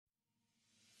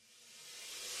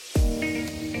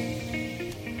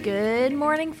Good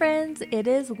morning, friends. It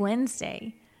is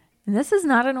Wednesday. And this is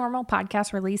not a normal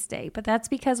podcast release day, but that's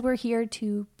because we're here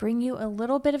to bring you a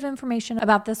little bit of information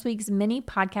about this week's mini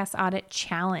podcast audit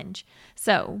challenge.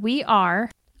 So we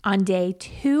are on day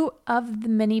 2 of the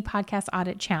mini podcast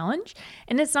audit challenge,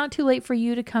 and it's not too late for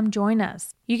you to come join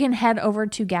us. You can head over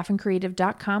to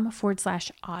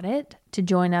gaffincreative.com/audit to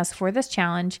join us for this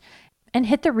challenge and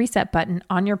hit the reset button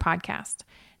on your podcast.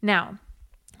 Now,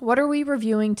 what are we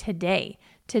reviewing today?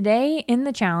 Today in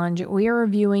the challenge, we are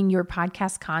reviewing your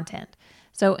podcast content.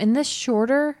 So in this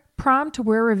shorter prompt,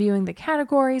 we're reviewing the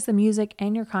categories, the music,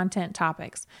 and your content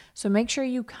topics. So make sure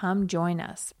you come join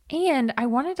us. And I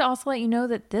wanted to also let you know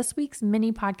that this week's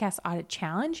mini podcast audit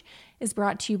challenge is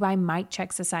brought to you by Mic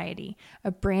Check Society,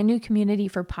 a brand new community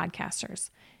for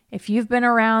podcasters. If you've been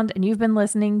around and you've been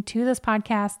listening to this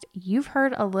podcast, you've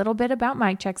heard a little bit about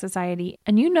Mic Check Society,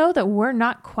 and you know that we're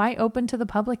not quite open to the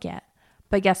public yet.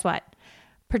 But guess what?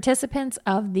 Participants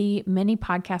of the mini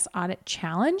podcast audit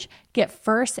challenge get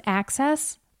first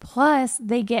access, plus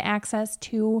they get access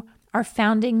to our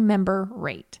founding member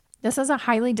rate. This is a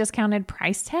highly discounted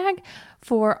price tag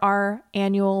for our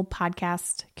annual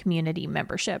podcast community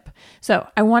membership. So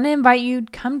I want to invite you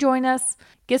to come join us,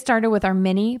 get started with our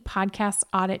mini podcast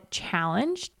audit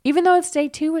challenge. Even though it's day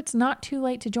 2, it's not too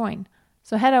late to join.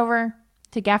 So head over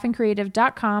to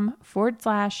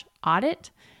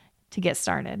gaffincreative.com/audit to get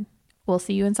started. We'll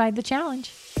see you inside the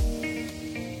challenge.